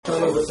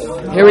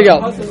Here we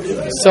go.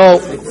 So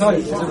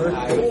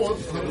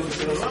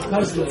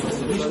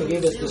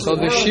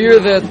the shir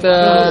that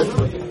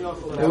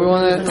we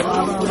want to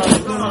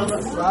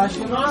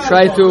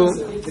try to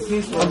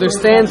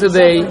understand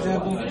today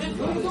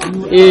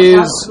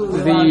is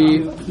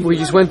we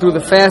just went through the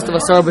fast of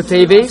Asar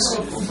B'Teves.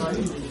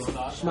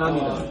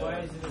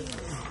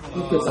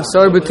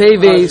 Asar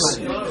B'Teves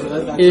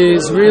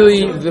is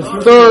really the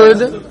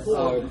third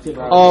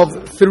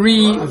of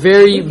 3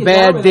 very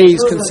bad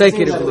days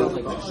consecutively.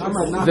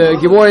 The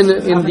Gemara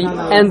in the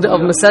end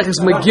of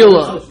Maseches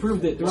Megillah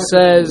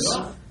says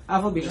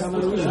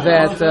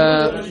that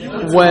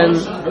when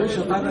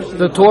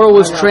the Torah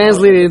was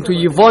translated into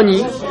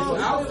Yevoni,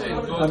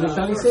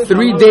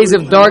 3 days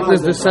of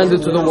darkness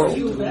descended to the world.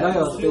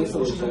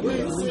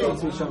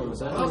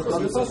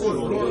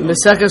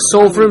 Maseches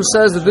Sofrim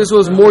says that this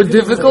was more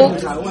difficult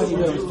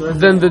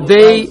than the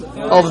day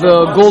of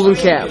the golden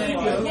calf,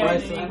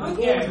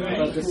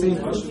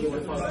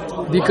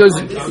 because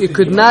it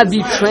could not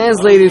be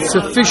translated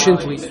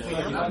sufficiently.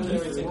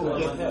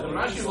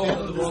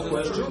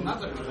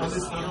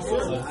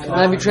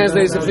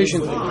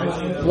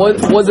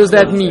 What does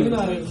that mean?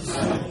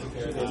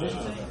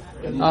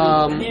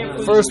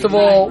 First of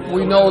all,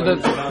 we know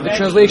that the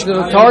translation of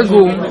the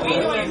Targum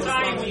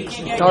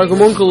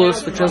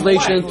Onkelos, the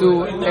translation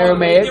into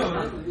Aramaic,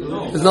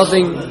 there's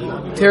nothing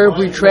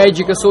terribly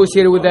tragic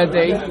associated with that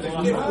day.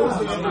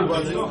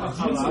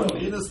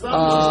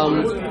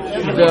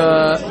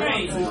 The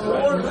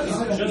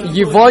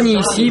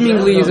Yevoni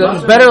seemingly is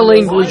a better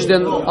language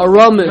than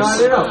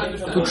Aramis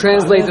to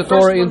translate the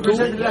Torah into,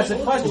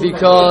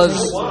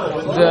 because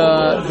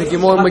the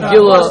Gemara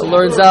Megillah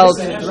learns out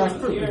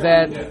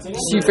that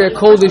Sefer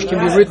Kodesh can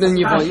be written in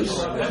Yevonis.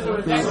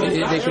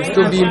 They can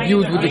still be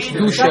imbued with the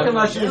Kedusha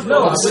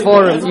of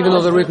Sforim, even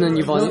though they're written in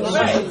Yevonis.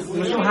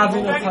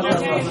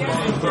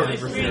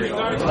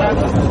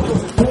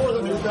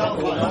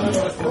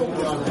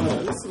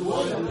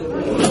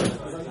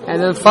 And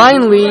then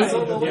finally,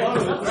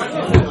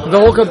 the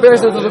whole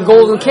comparison to the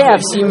golden calf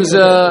seems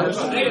a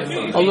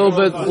little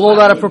bit blown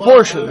out of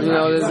proportion. You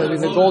know,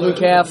 the golden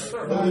calf.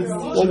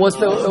 What's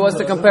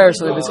the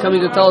comparison? If it's coming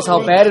to tell us how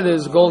bad it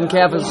is, the golden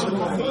calf is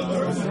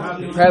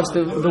perhaps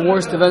the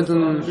worst event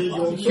in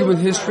human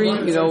history.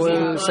 You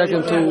know,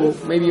 second to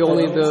maybe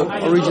only the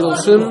original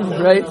sin,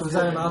 right?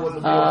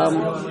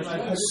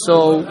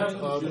 So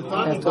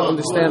I have to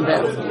understand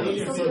that.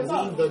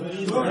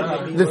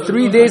 The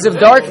 3 days of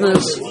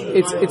darkness,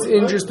 it's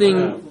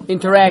interesting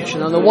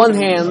interaction. On the one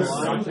hand,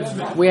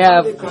 we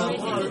have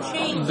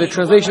the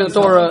translation of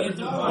Torah.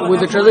 With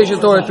the translation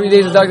of Torah, 3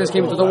 days of darkness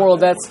came to the world.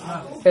 That's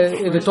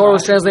the Torah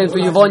was translated to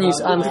Yevonis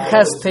on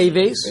Ches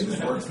Teves.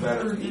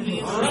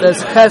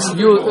 That's Ches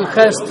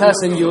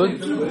Tes and Yud.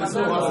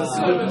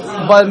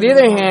 But on the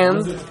other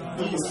hand,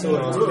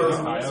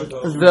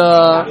 the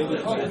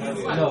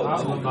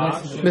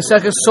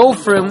Maseches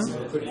Sofrim,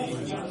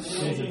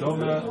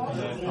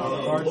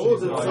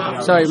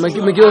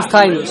 Megillus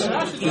Tainus.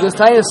 Because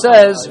Tainus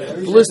says,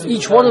 list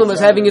each one of them as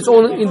having its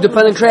own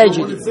independent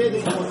tragedy.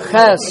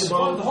 Ches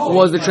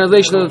was the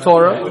translation of the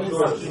Torah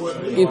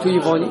into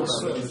Yevonis.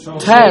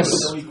 Tes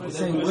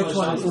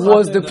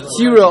was the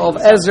Ptira of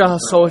Ezra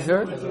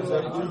HaSofer,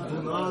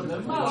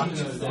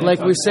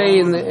 like we say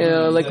in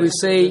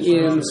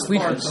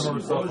Slichus.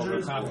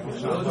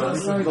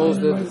 Those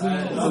that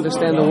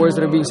understand the words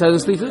that are being said in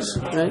Slichus,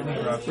 right?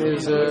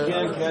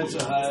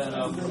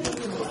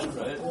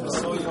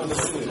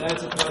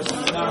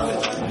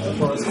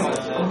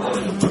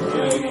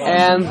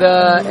 And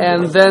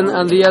then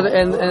on the other,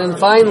 and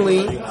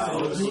finally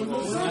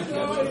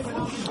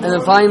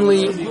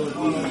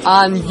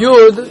on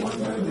Yud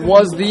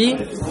was the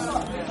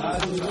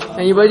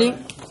anybody?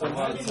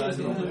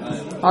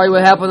 Alright,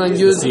 what happened on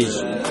Yud?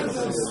 Siege.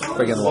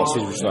 Breaking the walls.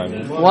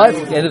 What?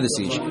 The end of the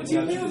siege.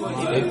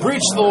 They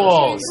breached the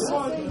walls.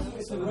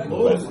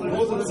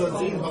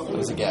 That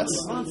was a guess.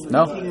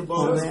 No?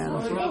 Oh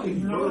man.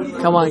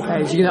 Come on,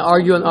 guys. You gonna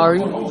argue on Ari?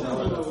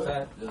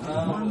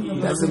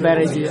 That's a bad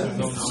idea.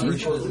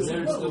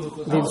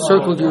 They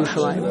encircled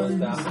Yerushalayim.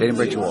 They didn't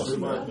break the walls.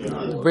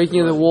 The breaking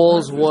of the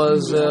walls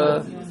was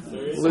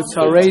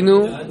Litzarenu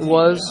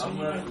was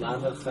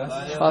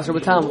Shvasar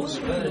B'Tammuz.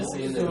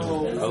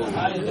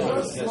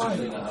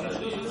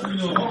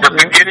 The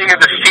beginning of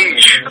the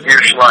siege of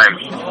Yerushalayim.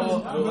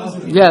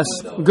 Yes,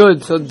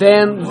 good. So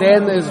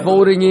Dan is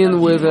voting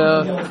in with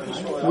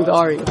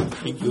Ari. Yeah.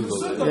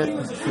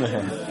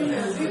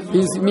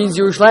 It means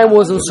Yerushalayim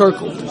was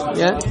encircled.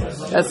 Yeah,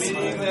 that's.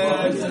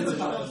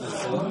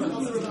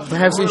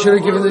 Perhaps we should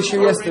have given the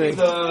shir yesterday.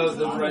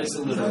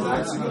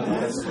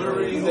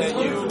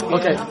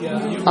 Okay.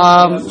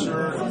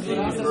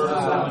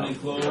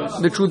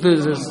 The truth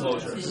is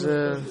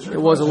it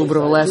was a little bit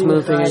of a last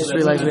minute thing. I just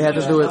realized we had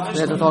to do it. We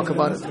had to talk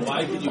about it.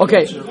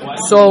 Okay.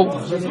 So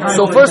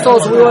first of all,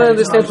 we want to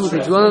understand 2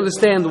 things. We want to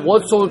understand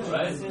what's so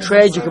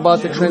tragic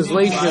about the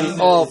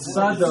translation of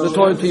the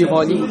Torah to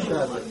Yevoni.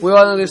 We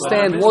want to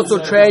understand what's so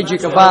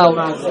tragic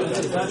about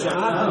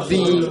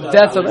the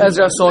death of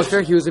Ezra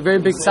Sofer. He was a very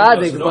big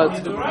tzaddik, but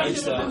but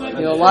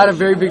a lot of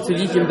very big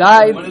tzaddikim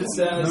died.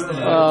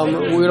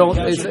 We don't.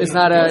 It's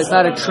not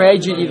a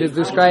tragedy that's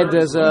described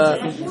as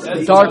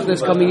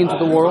darkness coming into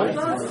the world.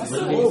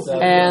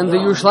 And the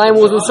Yerushalayim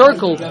was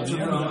encircled.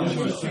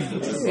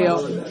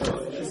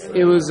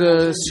 It was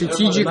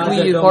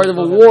strategically part of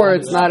a war.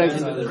 It's not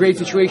a great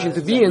situation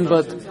to be in,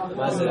 but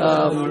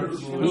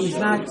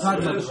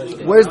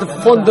where's the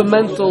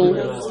fundamental,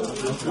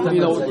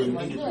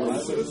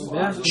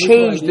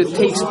 change that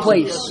takes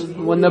place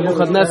when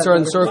Nebuchadnezzar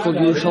encircled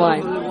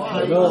Yerushalayim?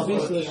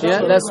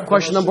 Yeah, that's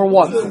question number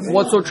one.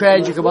 What's so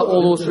tragic about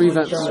all those three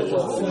events?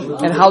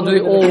 And how do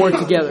they all work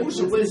together?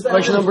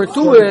 Question number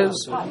two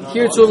is,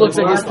 here too it looks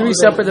like it's three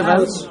separate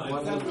events.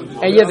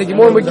 And yet the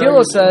Gemara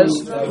Megillah says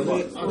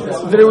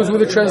that it was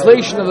with the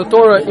translation of the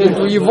Torah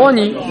into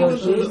Yevoni,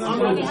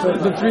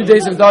 the 3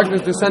 days of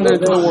darkness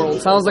descended into the world.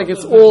 Sounds like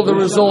it's all the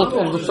result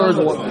of the third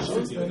one.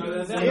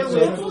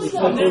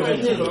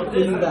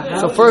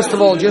 So first of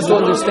all, just to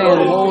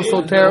understand what was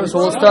so terrible, so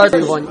we'll start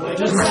with Yevoni.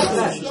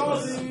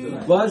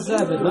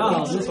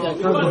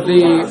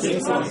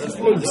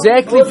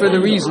 Exactly for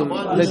the reason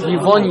that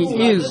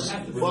Yevoni is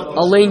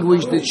a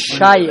language that's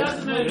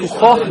shayach to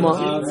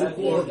Chochmah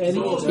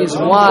is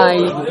why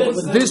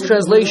this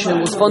translation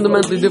was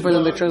fundamentally different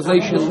than the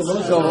translation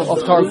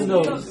of Targum.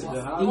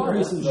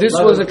 This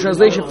was a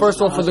translation,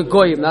 first of all, for the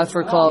Goyim, not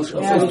for Klal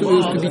Yisrael. It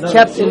was to be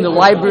kept in the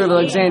Library of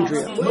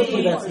Alexandria.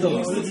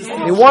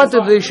 They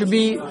wanted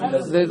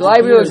the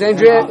Library of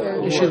Alexandria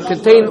should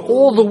contain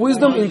all the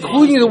wisdom,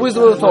 including the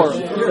wisdom of the Torah.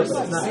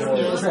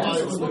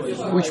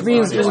 Which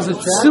means it was a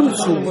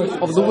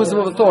tzimtzum of the wisdom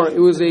of the Torah. It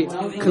was a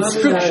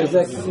constriction,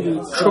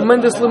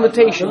 tremendous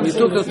limitation. You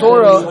took the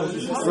Torah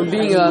from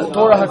being a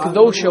Torah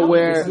HaKadosha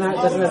where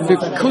the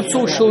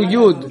Kutzul Shul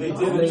Yud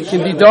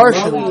can be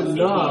darshan,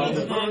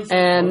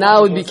 and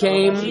now it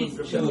became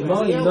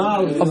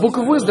a book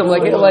of wisdom,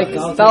 like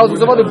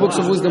thousands of other books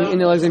of wisdom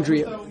in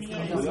Alexandria.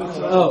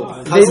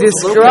 They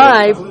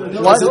describe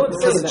what?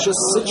 Because it's just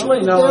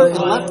situated there and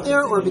left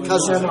there, or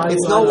because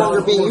it's no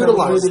longer being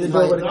utilized?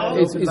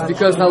 It's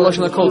because not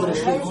Lashon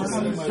HaKodesh.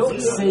 Don't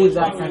say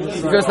that kind of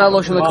stuff. Because not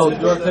Lashon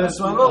HaKodesh.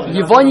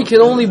 Yevoni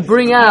can only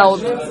bring out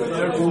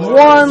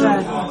one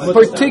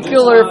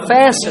particular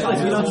facet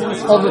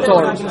of the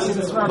Torah.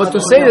 But to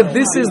say that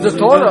this is the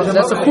Torah,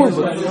 that's a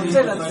churban.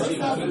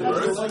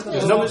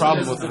 There's no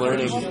problem with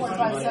learning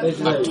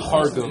a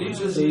Targum.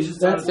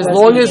 As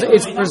long as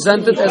it's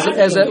presented as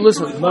a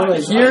listen,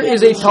 here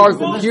is a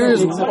Targum.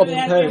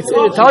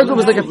 A Targum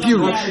is like a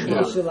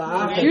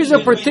pirush. Here's a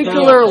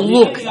particular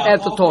look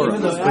at the Torah.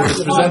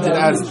 It's presented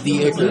as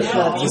the Iker.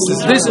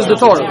 This is the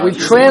Torah. We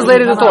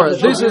translated the Torah.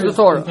 This is the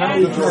Torah.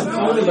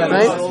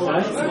 Right?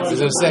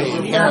 As I was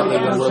saying, inherently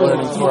when we're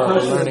learning Torah,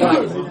 we're learning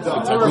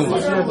Targum.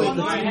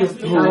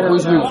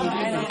 Who's we?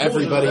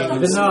 Everybody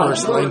whose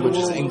first language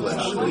is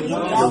English.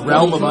 Your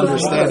realm of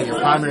understanding, your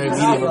primary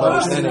medium of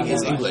understanding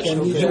is English.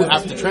 You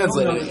have to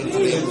translate it into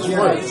the English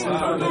words.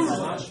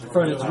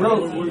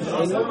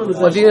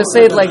 Well, if you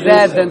say it like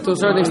that, then to a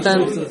certain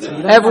extent,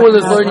 everyone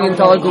is learning in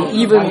Targum,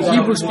 even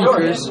Hebrew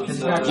speakers.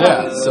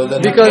 Yeah, so then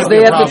because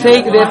they have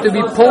to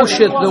be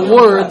poshit the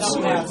words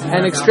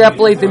and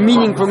extrapolate the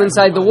meaning from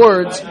inside the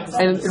words,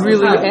 and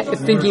really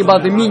thinking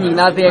about the meaning,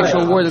 not the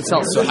actual word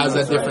itself. So how's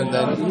that different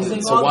then?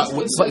 So what?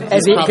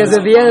 Because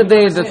at the end of the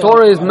day, the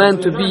Torah is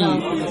meant to be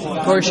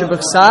Torah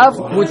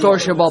Shebachsav with Torah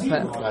Shebal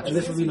Peh.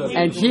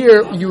 And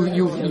here you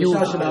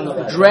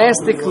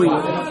drastically,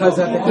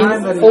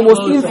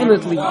 almost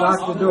infinitely,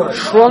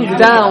 shrunk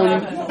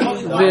down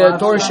the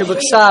Torah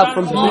Shebachsav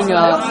from being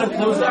a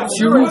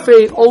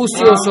Tzirufei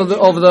Osios of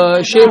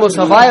the Shemos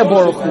Havaya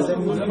Baruch Hu,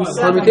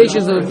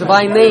 permutations of the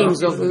divine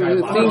names, of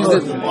things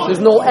that there's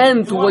no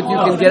end to what you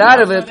can get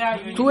out of it,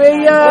 to a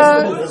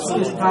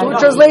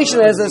translation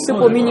as a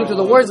simple meaning to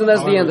the words, and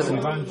that's the end of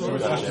it.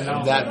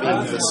 That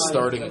being the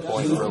starting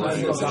point for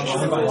learning is the issue.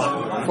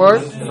 For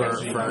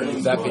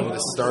that being the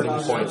starting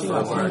point for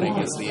learning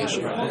is the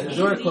issue.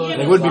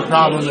 And it would be a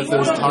problem if there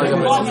was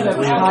Targum in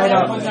Greek and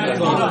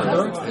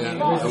Hebrew.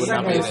 That would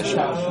not be an issue.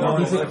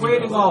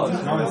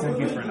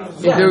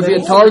 If there would be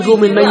a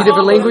Targum in many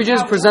different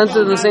languages presented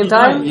at the same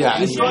time? Yeah,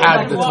 and you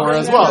had the Torah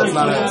as well. It's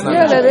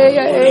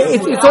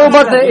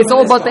it's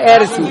all about the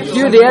attitude.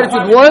 Here the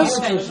attitude was,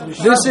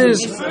 this is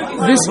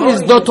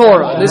the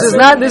Torah. This is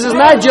not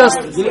just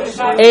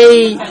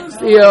a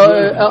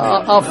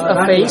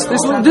face.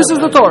 This is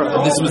the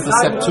Torah. This was the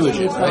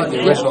Septuagint, right? The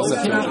original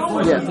Septuagint.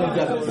 Yeah.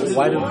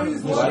 Why do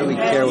we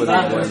care what the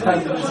Goyim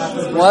think?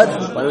 What?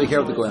 Why do we care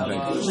what the Goyim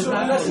think?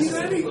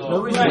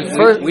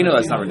 We know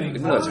that's not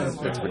ridiculous. We know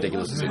that's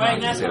ridiculous to say that.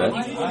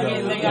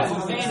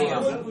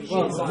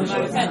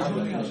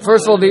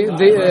 First of all,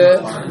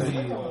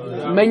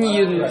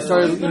 many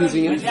started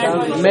using it.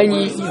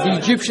 The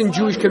Egyptian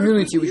Jewish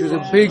community, which was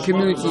a big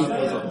community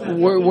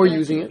were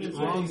using it,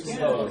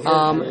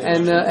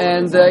 and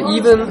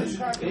even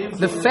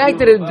the fact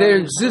that there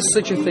exists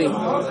such a thing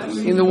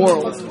in the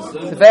world,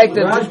 the fact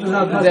that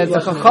the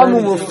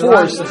Chachamim were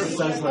forced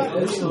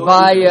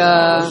by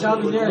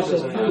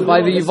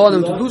the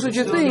Yevonim to do such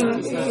a thing,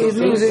 it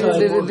means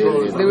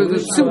there was a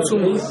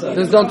tzimtzum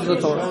that's done to the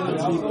Torah.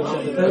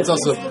 It's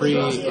also pre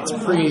Rabbi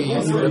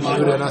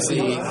Yehuda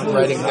Nasi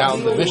writing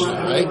down the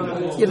Mishnah, right?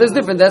 Yeah, that's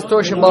different. That's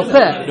Torah Shebal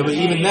Peh. No, but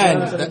even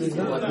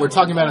then, we're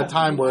talking about a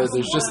time where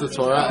there's just the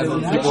Torah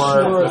and people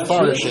are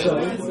mefarish it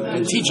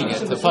and teaching it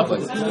to the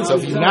public. So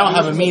if you now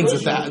have a means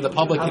that the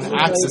public can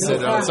access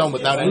it on its own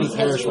without any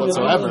parish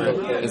whatsoever,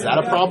 is that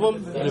a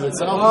problem in of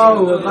itself?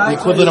 The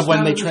equivalent of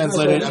when they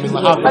translated,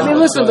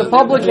 listen, the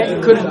public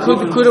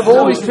could have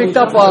always picked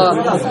up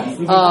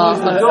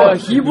a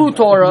Hebrew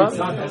Torah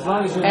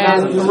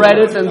and read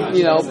it and,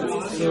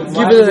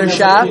 given it a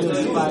shot,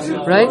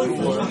 right?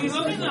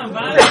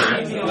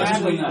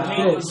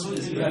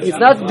 It's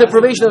not the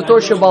deprivation of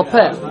Torah Shebal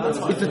Peh.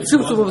 It's the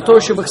tzimtzum of Torah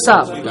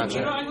Shebachsav.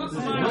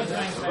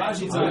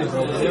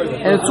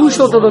 And the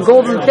two-shot of the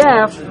golden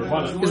calf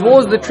is what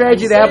was the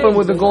tragedy that happened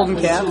with the golden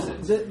calf.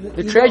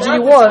 The tragedy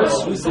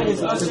was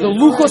that the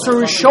luchos and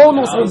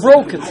rishonos were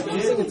broken.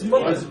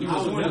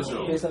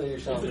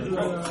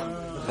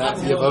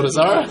 That's the Avodah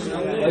Zarah?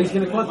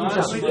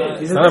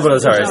 It's not Avodah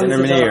Zarah, it's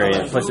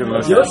intermediary.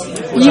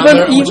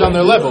 Which on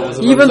their level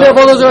was even the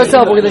Avodah Zarah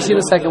itself, we're going to see in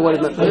a second what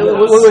it meant.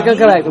 We're going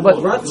to correct it. But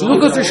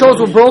Luchos Rishonos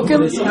were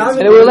broken, and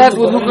they were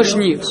left with Luchos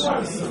Shniyos,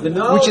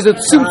 which is a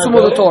tzimtzum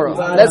of the Torah.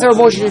 That's how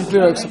Moshe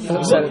Shapiro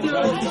said it.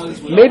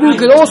 Maybe we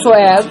could also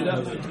add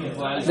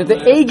that the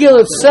Egel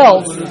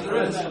itself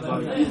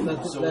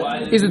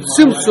is a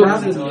tzimtzum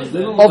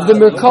of the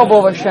Merkava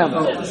of Hashem,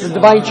 the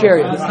divine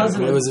chariot.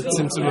 It was a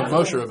tzimtzum of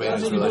Moshe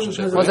Rabbeinu's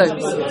relationship. What's that?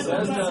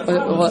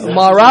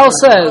 Maharal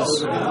says,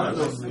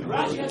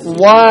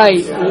 why?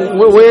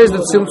 Where is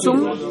the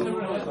tzimtzum?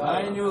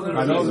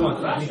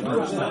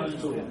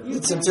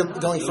 It's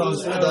going from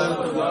the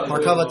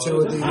Merkava to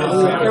the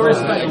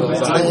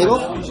Eagle?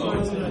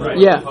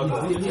 Yeah,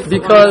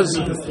 because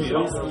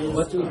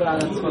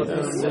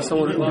there's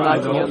someone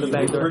knocking on the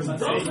back door.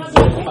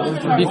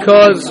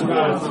 Because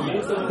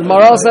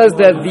Maharal says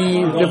that the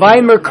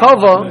divine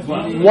Merkava,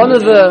 one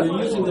of the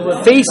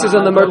faces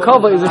on the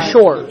Merkava is a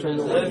shore.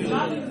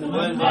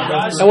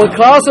 And when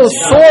Klal Yisrael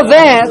saw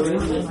that,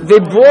 they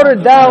brought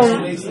it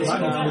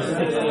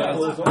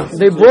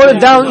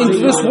down into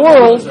this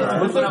world,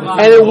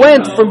 and it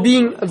went from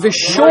being the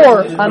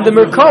shore on the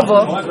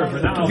Merkava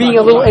to being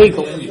a little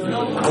eagle.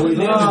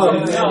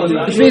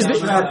 Which means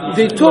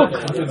they took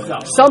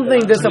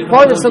something that's a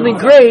part of something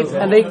great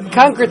and they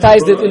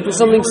concretized it into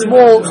something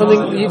small,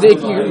 something you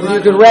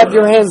can wrap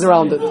your hands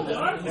around it.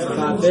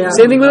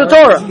 Same thing with the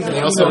Torah. And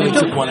they also only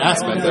took one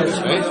aspect of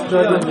it, right?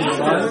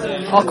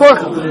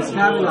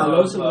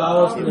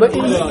 But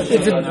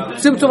it's a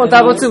symptom on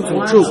top of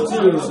symptom, true.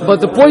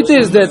 But the point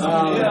is that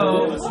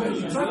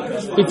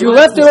if you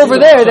left it over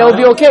there, that would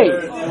be okay.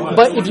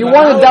 But if you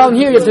want it down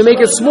here, you have to make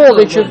it small.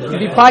 It should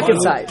be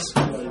pocket size.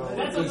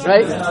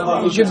 Right?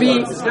 It should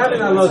be.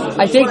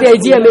 I take the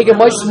idea and make it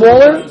much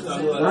smaller.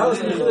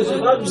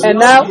 And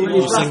now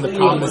you're saying the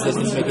problem is they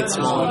didn't make it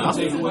small enough?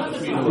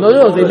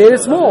 No, they made it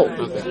small.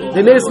 Okay.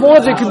 They made it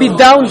small so it could be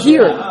down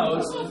here.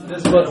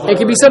 It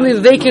could be something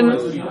that they can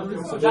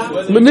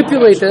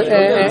manipulate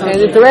and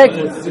interact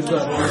with.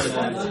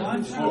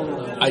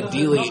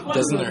 Ideally,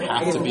 doesn't there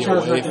have to be a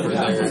way for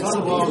there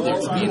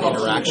to be an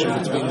interaction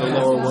between the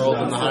lower world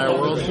and the higher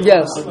world?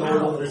 Yes.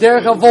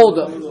 Derech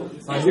Avoda.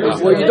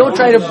 Where you don't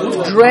try to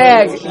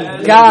drag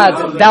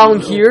God down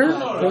here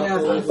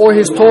or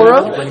His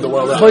Torah,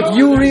 but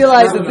you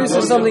realize that this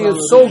is something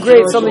that's so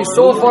great, something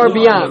so far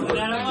beyond.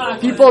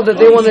 People that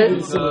they want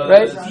to,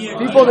 right?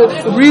 People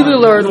that really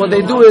learn, what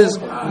they do is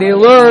they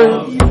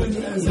learn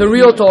the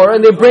real Torah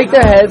and they break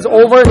their heads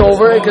over and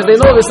over because they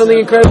know there's something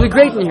incredibly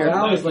great in here.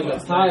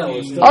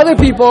 Other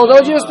people,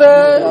 they'll just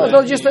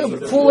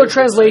pull a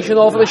translation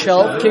off the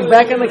shelf, kick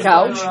back on the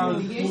couch,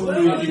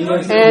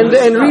 and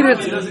read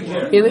it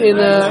in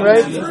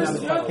right.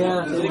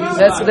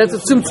 That's a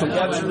tzimtzum.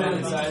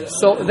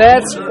 So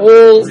that's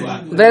all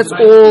the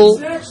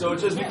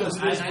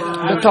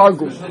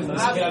Targum.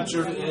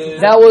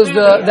 That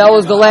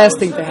was the last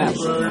thing to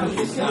happen.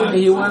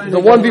 The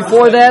one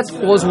before that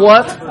was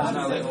what?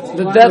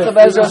 The death of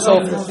Ezra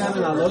Sofer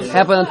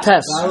happened on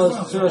Tess.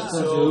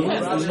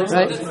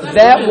 Right?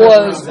 That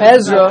was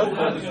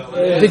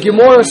Ezra. The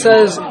Gemara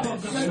says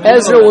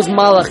Ezra was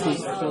Malachi,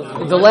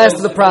 the last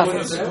of the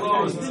prophets.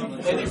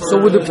 So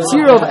with the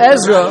P'tir of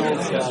Ezra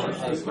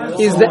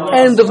is the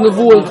end of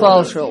Nevuah and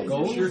Klal Yisrael.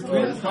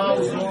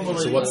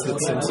 So what's the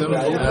tzimtzum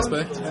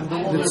aspect?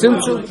 The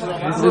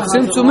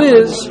tzimtzum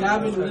is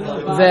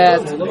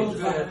that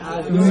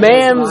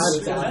man's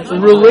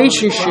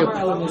relationship,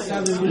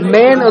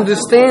 man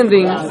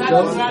understanding,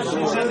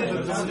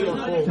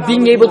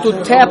 being able to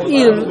tap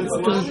in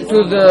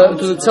to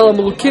the Tzelem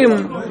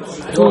Elokim,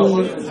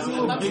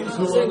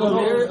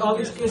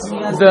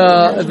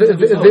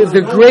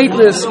 the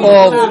greatness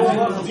of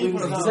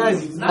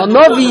a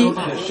Navi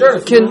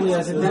can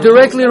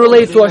directly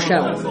relate to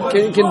Hashem,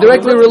 can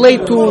directly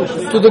relate to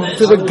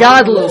the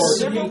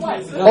godless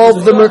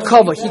of the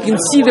Merkava. He can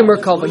see the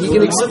Merkava. He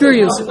can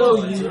experience it.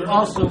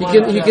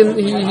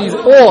 He's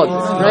awed,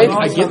 right?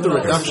 I get the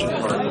reduction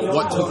part.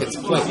 What took its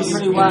place?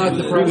 In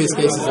the previous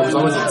cases, there was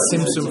always a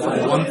simsum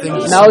from one thing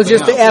to now it's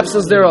just the else.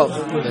 absence thereof.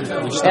 We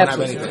just don't have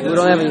anything. We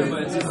don't have anything.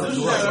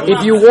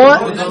 If you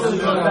want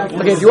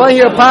to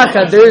hear a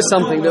Pachad, there is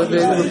something that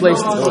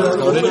replaced it.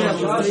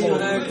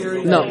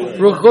 No,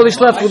 Ruach HaKodesh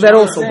left with that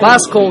also.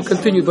 Bas Kol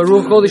continued, but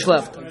Ruach HaKodesh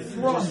left.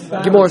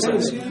 Gemara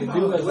says.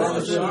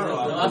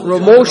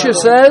 Rav Moshe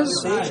says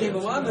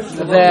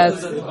that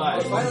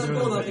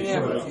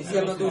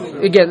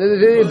again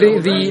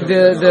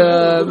the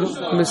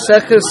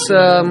Meseches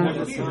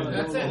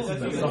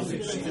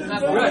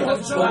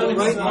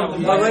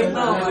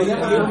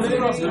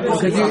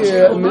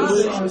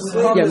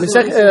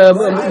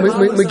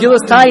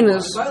Megillas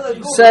Tainus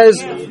says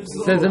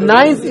that the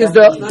ninth is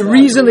the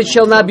reason it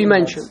shall not be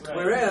mentioned.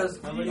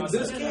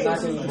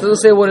 It doesn't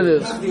say what it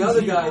is.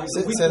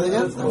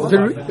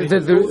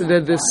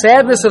 The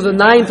sadness of the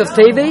ninth of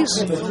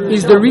Teves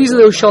is the reason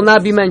it shall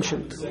not be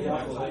mentioned.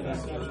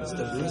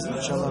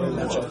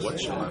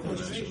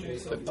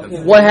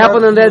 What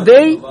happened on that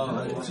day?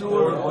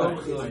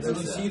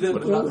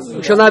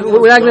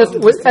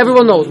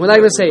 Everyone knows. We're not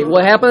going to say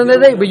what happened on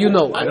that day, but you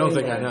know. I don't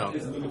think I know.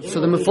 So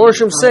the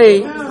Meforshim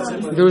say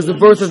there was the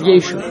birth of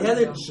Yeshu.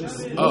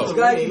 Oh.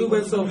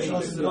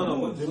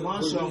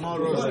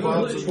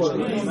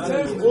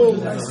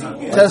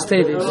 Test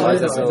Teves.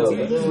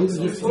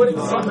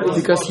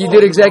 Because he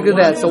did exactly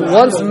that. So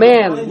once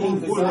man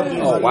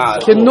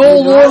can no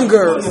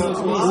longer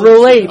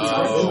relate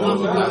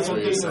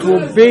to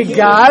a big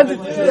God,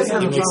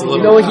 you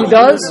know what he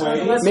does?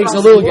 Makes a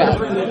little God.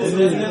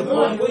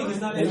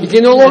 He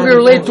can no longer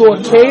relate to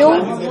a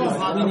kale,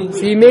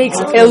 so he makes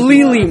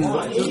Elilim,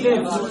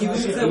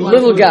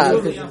 little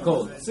God.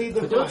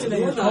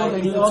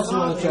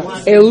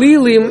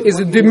 Elilim is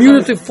a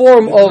diminutive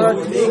form of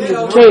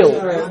kale.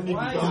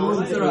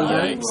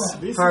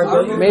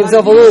 Made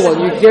himself a little one.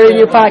 You carry in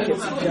your pocket.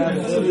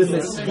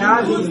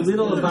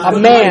 A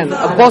man,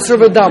 a basar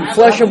v'dam,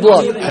 flesh and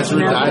blood. Ezra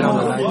died on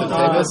the night of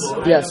Teves?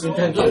 Yes.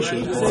 Yeshu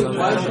was born on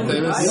the night of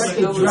Teves?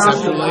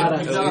 Conceptually,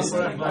 at least?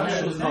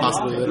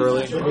 Possibly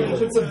literally?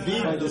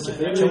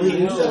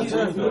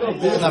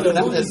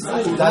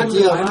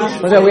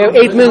 Okay, we have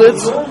 8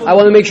 minutes. I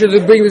want to make sure to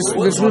bring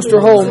this rooster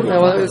home.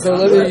 So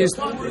let me just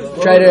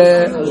try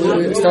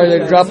to start to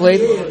drop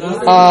late.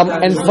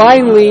 And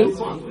finally,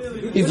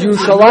 is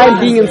Yerushalayim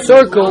being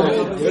encircled.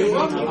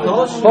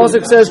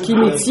 Pasuk says, Ki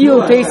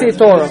mitzil teisei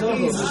Torah.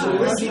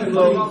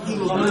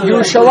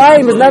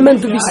 Yerushalayim is not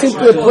meant to be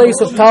simply a place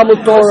of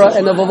Talmud Torah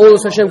and of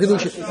Avodas Hashem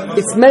Kedusha.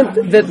 It's meant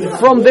that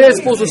from there it's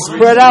supposed to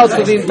spread out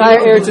to the entire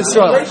Eretz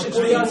Yisrael.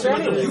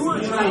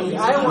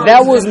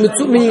 That was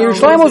meaning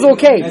Yerushalayim was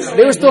okay.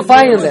 They were still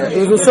fine in there.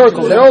 It was a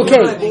circle. They're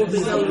okay.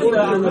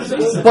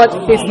 But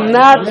it's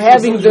not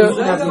having the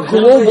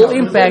global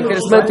impact that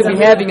it's meant to be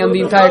having on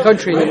the entire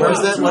country anymore.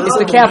 It's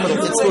the capital.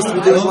 It's supposed to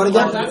be doing what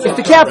again? It's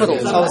the capital.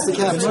 Oh, it's the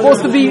capital. It's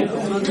supposed to be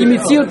Ki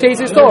mitzil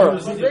teisei Torah.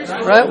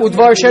 Right?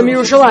 Udvar Shem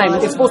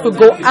Yerushalayim. It's supposed to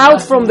go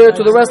out from there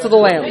to the rest of the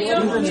land.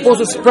 It's supposed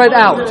to spread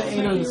out.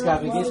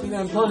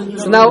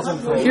 So now,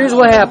 here's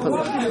what happened.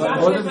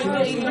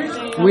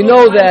 We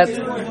know that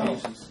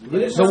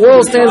the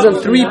world stands on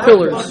 3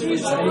 pillars.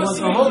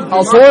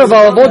 Al Torah,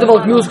 Val Avodah, Val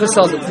Gemilut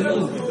Chasadim.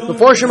 The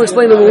Forshim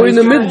explained that when we were in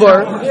the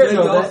Midbar,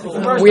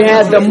 we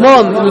had the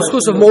Mon in the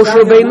schus of Moshe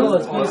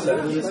Rabbeinu.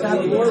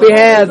 We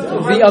had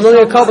the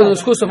Anoniah Kavan in the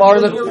schus of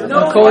Aaron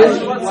HaKohen.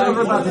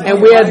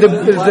 And we had the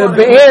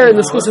Be'er in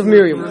the schus of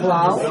Miriam.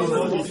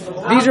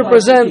 These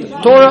represent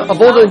Torah,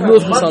 Avodah, and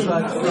Gemilut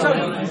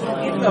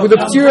Chasadim. With the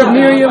P'tir of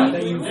Miriam,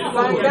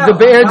 the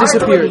Be'er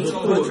disappeared.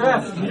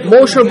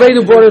 Moshe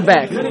Rabbeinu brought it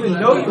back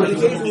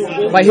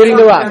by hitting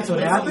the rock.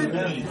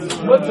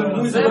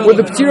 With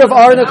the P'tir of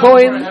Aaron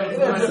HaKohen,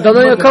 the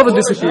Anoniah Kavan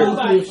disappeared.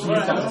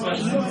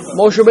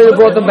 Moshe Rabbeinu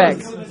brought them back.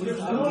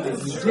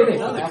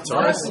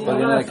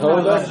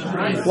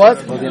 What?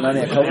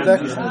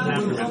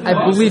 I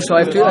believe so. I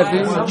have to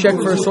check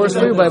for a source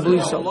for you, but I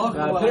believe so.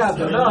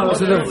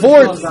 So the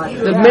vort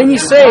that many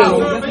say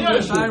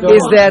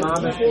is that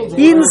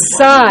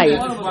inside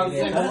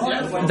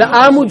the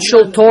Amud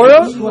Shel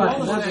Torah,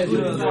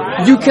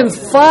 you can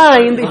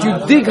find, if you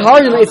dig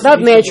hard enough, it's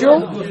not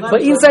natural,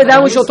 but inside the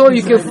Amud Shel Torah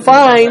you can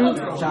find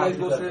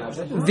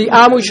the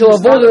Amud Shel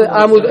Avodah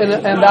and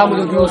the Amud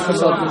of Gemilut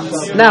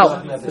Chasadim.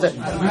 Now,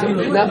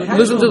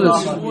 listen to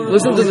this.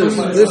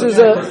 This is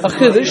a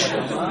chiddush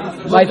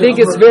I think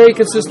it's very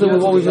consistent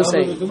with what we've been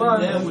saying.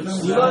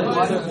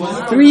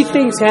 Three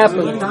things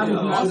happened.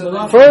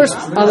 First,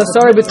 on the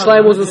Sari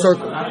B'Tzchaim was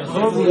encircled.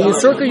 In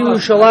encircled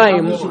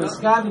Yerushalayim,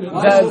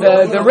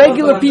 the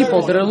regular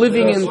people that are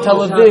living in Tel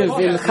Aviv,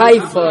 in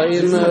Haifa,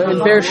 in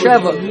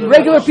Beersheba,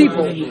 regular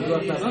people,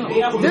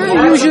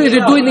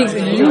 they're doing things.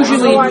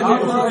 Usually,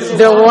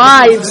 their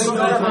lives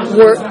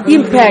were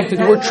impacted,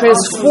 were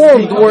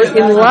transformed, were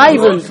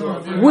enlivened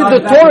with the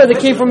Torah that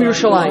came from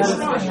Yerushalayim.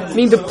 I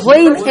mean, the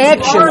plain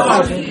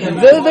actions,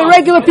 the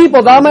regular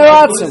people, the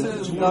Amaratzim,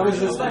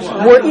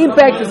 were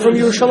impacted from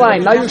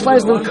Yerushalayim. Now Yerushalayim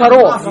has been cut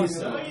off.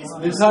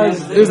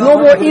 There's no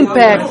more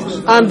impact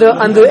on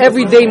the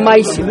everyday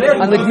maisim,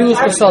 on the Gmilut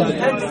Chasadim.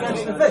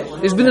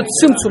 There's been a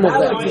tzimtzum of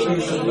that,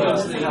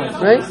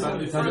 right?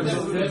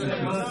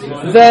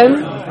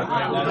 Then,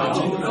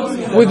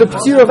 with the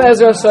P'tir of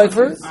Ezra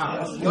Sefer,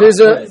 there's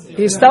a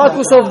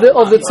histalkus of the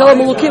Tzelem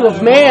Elokim,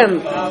 of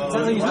man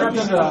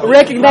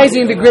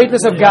recognizing the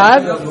greatness of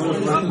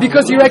God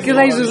because he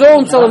recognizes his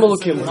own Tzelem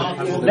Elokim.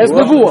 That's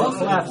Nevuah.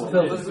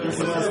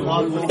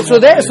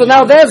 So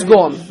now that's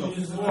gone.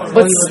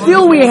 But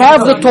still we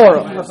have the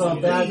Torah.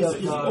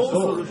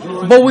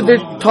 But with the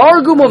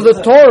Targum of the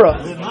Torah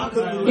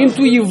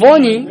into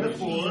Yivoni,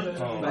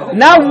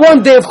 now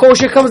one day of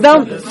Choshech comes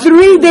down,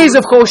 3 days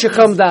of Choshech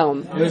come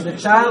down.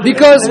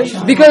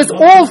 Because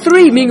all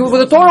three, meaning when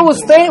the Torah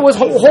was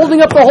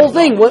holding up the whole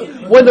thing,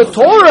 when the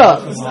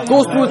Torah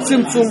goes through its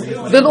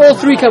tzimtzum, then all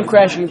three come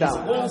crashing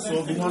down.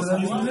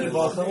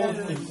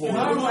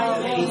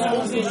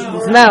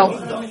 Now,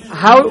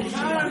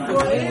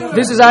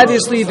 this is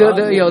obviously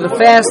the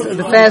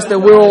fast that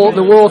we're all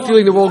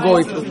feeling, that we're all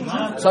going through.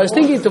 So I was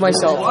thinking to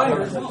myself,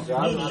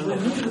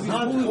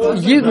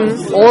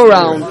 Yidden all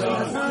around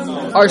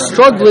are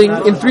struggling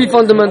in three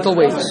fundamental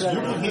ways.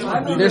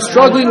 They're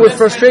struggling with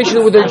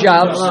frustration with their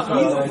jobs.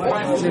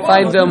 They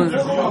find them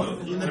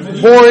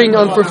boring,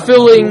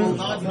 unfulfilling,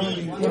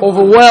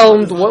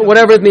 overwhelmed,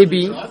 whatever it may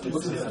be.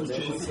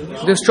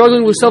 They're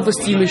struggling with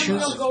self-esteem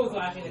issues.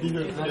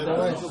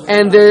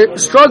 And they're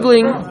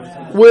struggling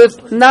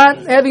with not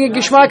having a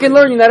geshmak in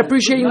learning, not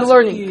appreciating the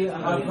learning.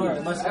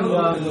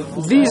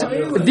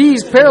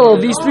 These parallel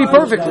these three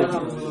perfectly.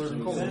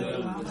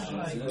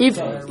 If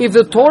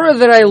the Torah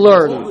that I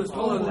learn,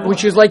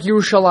 which is like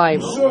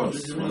Yerushalayim,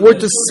 were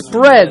to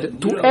spread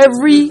to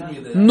every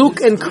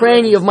nook and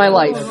cranny of my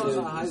life,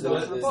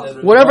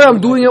 whatever I'm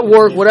doing at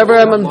work, whatever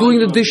I'm doing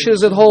the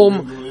dishes at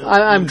home,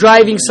 I'm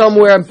driving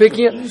somewhere, I'm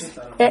picking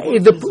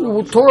it, the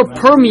Torah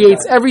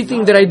permeates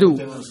everything that I do.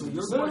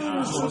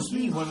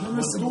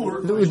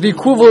 The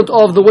equivalent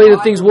of the way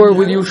that things were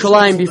with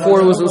Yerushalayim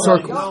before it was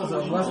encircled.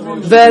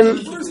 Then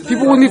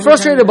people would be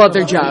frustrated about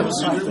their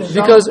jobs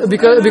because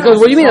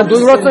what do you mean? I'm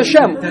doing Ratzon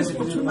Hashem.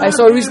 I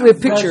saw recently a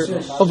picture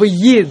of a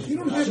Yid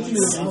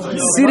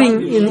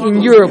sitting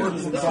in Europe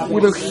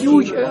with a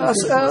huge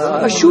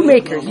a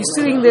shoemaker. He's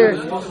sitting there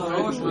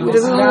with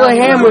a little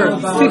hammer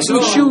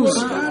fixing shoes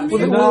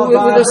with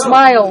a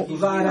smile,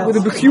 with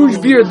a huge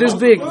beard this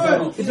big.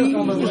 It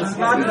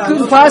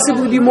couldn't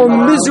possibly be a more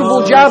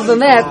miserable job than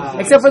that,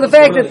 except for the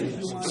fact that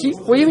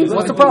what do you mean?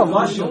 What's the problem?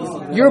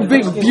 You're a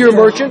big beer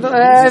merchant.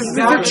 I have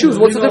big shoes.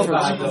 What's the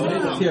difference? I'm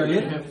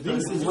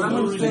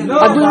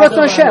doing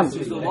Ratzon Hashem.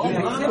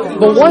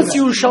 But once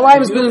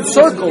Yerushalayim has been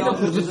encircled,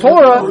 the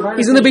Torah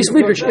is in the Beis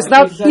Mikdash. It's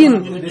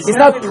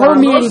not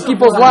permeating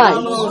people's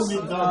lives.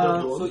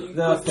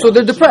 So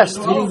they're depressed.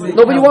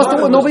 Nobody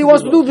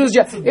wants to do this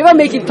job. If I'm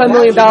making $10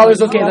 million,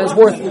 okay, that's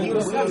worth it.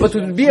 But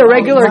to be a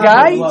regular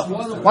guy,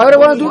 why would I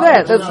want to do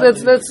that?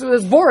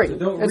 That's boring.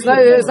 It's not.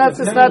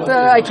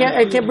 I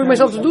can't bring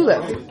myself to do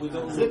that.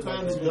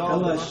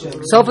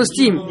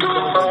 Self-esteem.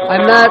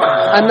 I'm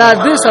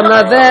not this. I'm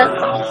not that.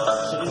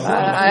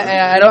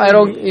 I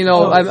don't. You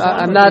know.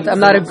 I'm not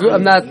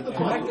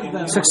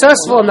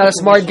successful. I'm not a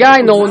smart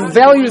guy. No one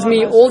values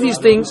me. All these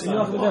things.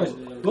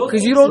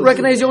 Because you don't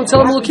recognize your own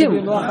Tzelem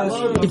Elokim.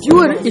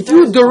 If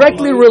you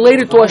directly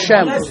related to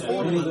Hashem,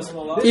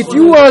 if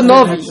you were a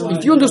Navi,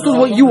 if you understood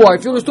what you are,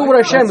 if you understood what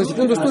Hashem is, if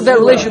you understood that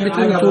relationship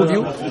between the two of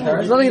you,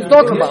 there's nothing to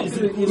talk about.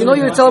 You know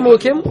you're Tzelem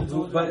Elokim?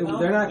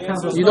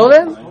 You know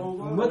that?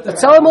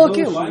 Tzelem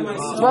Elokim.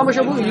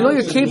 You know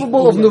you're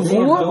capable of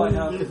Nevuah?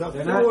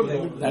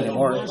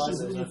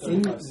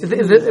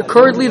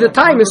 Currently the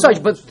time is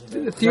such, but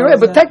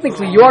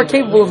technically you are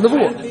capable of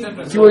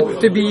Nevuah. If you were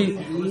to be,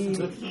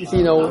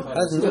 you know,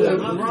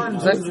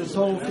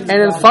 and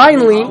then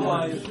finally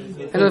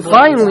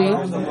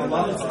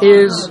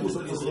is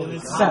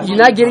you're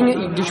not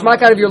getting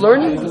geshmak out of your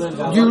learning.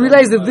 Do you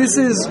realize that this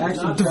is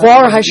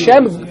Dvar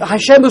Hashem?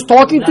 Hashem is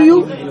talking to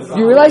you. Do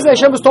you realize that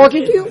Hashem is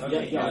talking to you?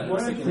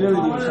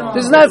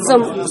 This is not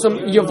some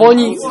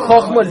Yavoni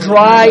Chochma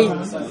dry,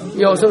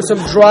 you know, some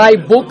dry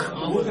book.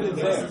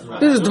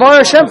 This is Dvar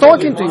Hashem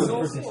talking to you.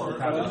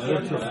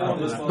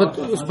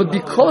 But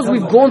because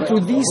we've gone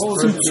through these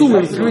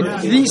tzimtzumim, through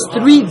these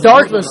three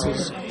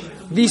darknesses,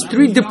 these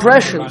three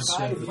depressions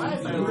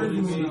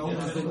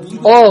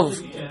of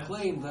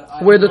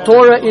where the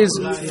Torah is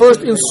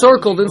first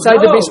encircled inside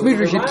the Beis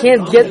Midrash. It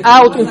can't get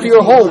out into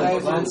your home.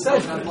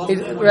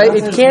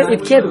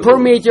 It can't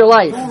permeate your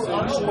life.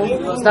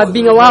 It's not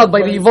being allowed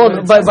by the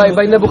Yvon,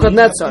 by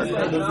Nebuchadnezzar.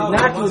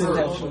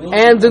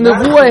 And the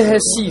Nebuah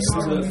has ceased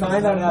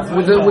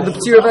with the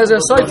P'tir of Ezra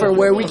Sefer,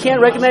 where we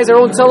can't recognize our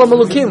own Tzelem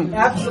Elokim,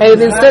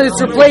 and instead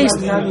it's replaced,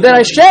 that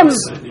Hashem's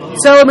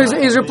Tzelem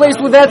is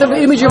replaced with that of the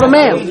image of a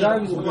man.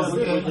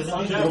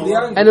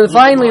 And then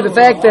finally, the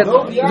fact that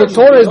the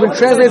Torah has been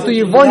translated to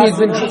Yevoni, it's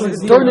been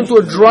turned into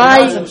a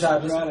dry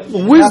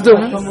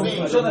wisdom,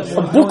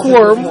 a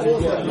bookworm,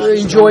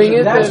 enjoying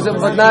it,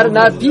 but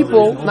not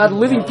people, not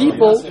living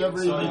people.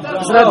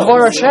 It's not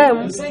Dvar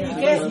Hashem.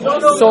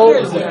 So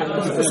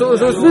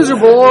it's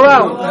miserable all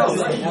around.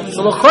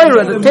 So the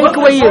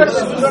takeaway is,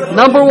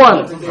 number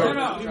one,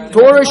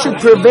 Torah should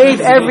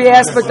pervade every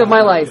aspect of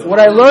my life. What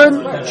I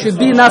learn should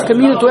be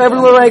nafkamina to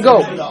everywhere I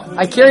go.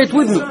 I carry it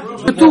with me.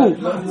 Two,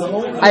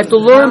 I have to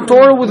learn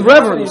Torah with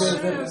reverence,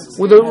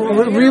 with a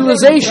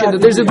realization that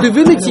there's a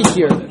divinity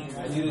here.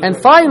 And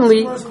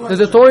finally, that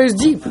the Torah is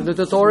deep, that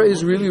the Torah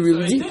is really,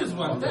 really deep.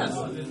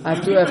 I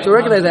have to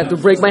recognize that, I have to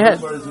break my head.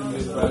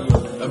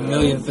 A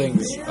million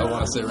things I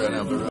want to say right now, but